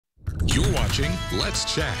You're watching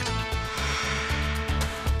Let's Chat.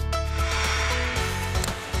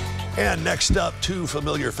 And next up, two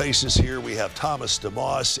familiar faces here. We have Thomas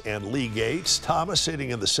DeMoss and Lee Gates. Thomas, sitting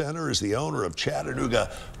in the center, is the owner of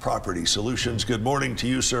Chattanooga Property Solutions. Good morning to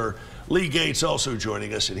you, sir. Lee Gates also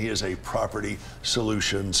joining us, and he is a property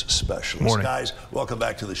solutions specialist. Morning. Guys, welcome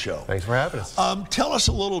back to the show. Thanks for having us. Tell us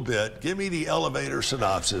a little bit, give me the elevator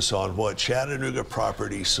synopsis on what Chattanooga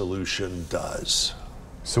Property Solution does.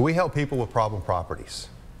 So we help people with problem properties.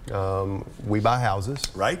 We buy houses.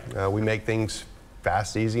 Right. We make things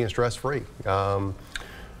fast, easy, and stress-free.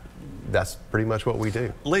 That's pretty much what we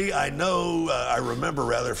do. Lee, I know, I remember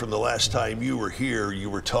rather from the last time you were here,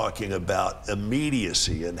 you were talking about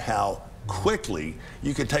immediacy and how quickly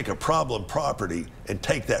you can take a problem property and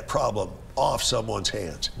take that problem off someone's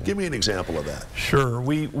hands. Give me an example of that. Sure.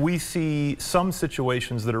 We see some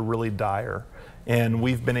situations that are really dire, and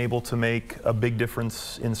we've been able to make a big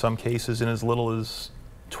difference in some cases in as little as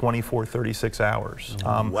 24, 36 hours.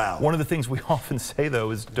 Wow. One of the things we often say, though,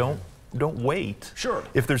 is don't wait. Sure.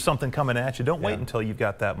 If there's something coming at you, don't wait until you've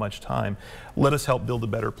got that much time. Let us help build a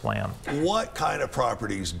better plan. What kind of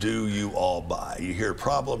properties do you all buy? You hear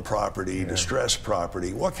problem property, distressed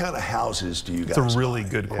property. What kind of houses do you guys buy? It's a really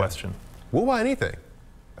good question. We'll buy anything.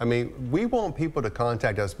 I mean, we want people to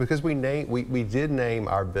contact us because we did name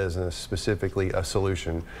our business specifically a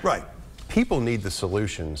solution. Right. People need the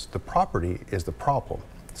solutions. The property is the problem.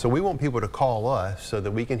 So we want people to call us so that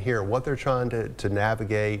we can hear what they're trying to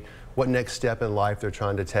navigate, what next step in life they're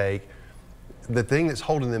trying to take. The thing that's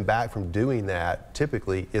holding them back from doing that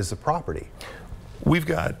typically is the property. We've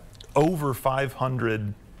got over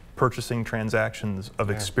 500 purchasing transactions of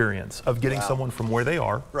experience of getting someone from where they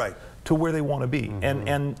are to where they want to be.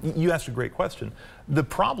 And you asked a great question. The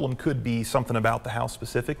problem could be something about the house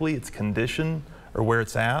specifically, its condition or where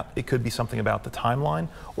it's at. It could be something about the timeline,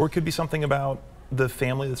 or it could be something about the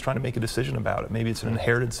family that's trying to make a decision about it. Maybe it's an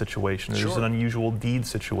inherited situation, or there's an unusual deed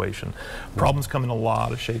situation. Problems come in a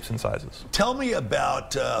lot of shapes and sizes. Tell me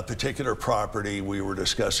about a particular property we were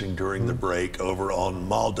discussing during the break over on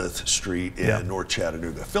Maldith Street in North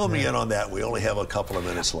Chattanooga. Fill me in on that. We only have a couple of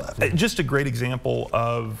minutes left. Just a great example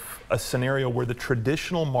of a scenario where the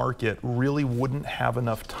traditional market really wouldn't have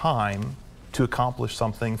enough time to accomplish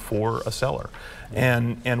something for a seller.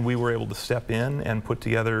 And we were able to step in and put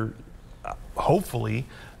together hopefully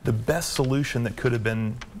the best solution that could have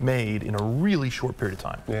been made in a really short period of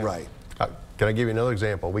time. Right. Can I give you another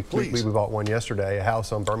example? We bought one yesterday, a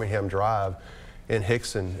house on Birmingham Drive in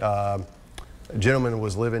Hickson. A gentleman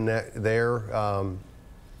was living there,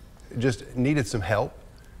 just needed some help.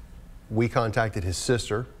 We contacted his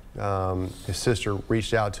sister. His sister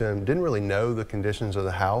reached out to him, didn't really know the conditions of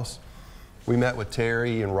the house. We met with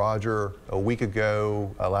Terry and Roger a week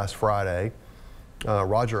ago, last Friday.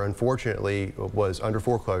 Roger, unfortunately, was under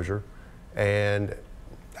foreclosure, and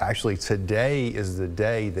actually today is the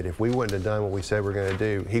day that if we wouldn't have done what we said we were going to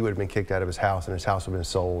do, he would have been kicked out of his house, and his house would have been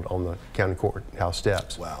sold on the county courthouse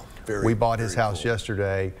steps. Wow. We bought his house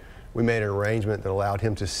yesterday. We made an arrangement that allowed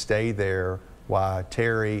him to stay there while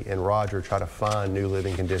Terry and Roger try to find new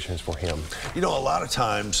living conditions for him. You know, a lot of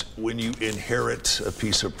times when you inherit a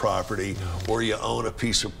piece of property or you own a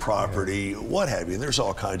piece of property, what have you, and there's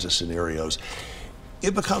all kinds of scenarios,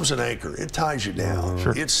 it becomes an anchor. It ties you down.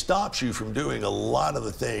 It stops you from doing a lot of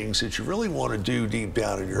the things that you really want to do deep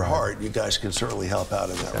down in your heart. You guys can certainly help out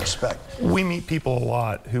in that respect. We meet people a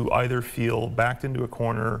lot who either feel backed into a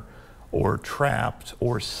corner or trapped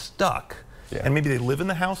or stuck. And maybe they live in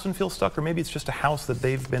the house and feel stuck, or maybe it's just a house that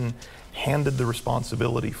they've been handed the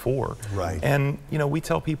responsibility for. And, you know, we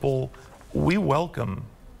tell people, we welcome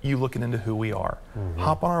you looking into who we are.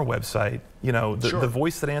 Hop on our website. You know, the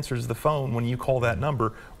voice that answers the phone when you call that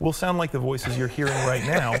number will sound like the voices you're hearing right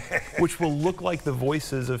now, which will look like the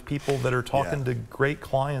voices of people that are talking to great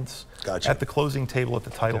clients at the closing table at the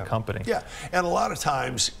title company. And a lot of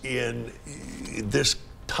times in this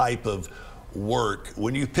type of work,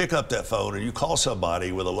 when you pick up that phone and you call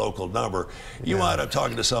somebody with a local number, you wind up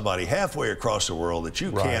talking to somebody halfway across the world that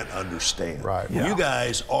you can't understand. You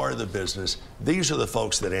guys are the business. These are the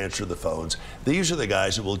folks that answer the phones. These are the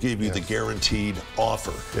guys that will give you the guaranteed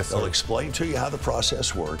offer. They'll explain to you how the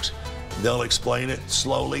process works. They'll explain it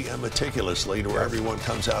slowly and meticulously to where everyone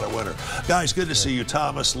comes out a winner. Guys, good to see you.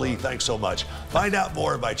 Thomas, Lee, thanks so much. Find out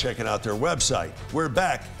more by checking out their website. We're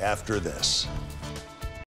back after this.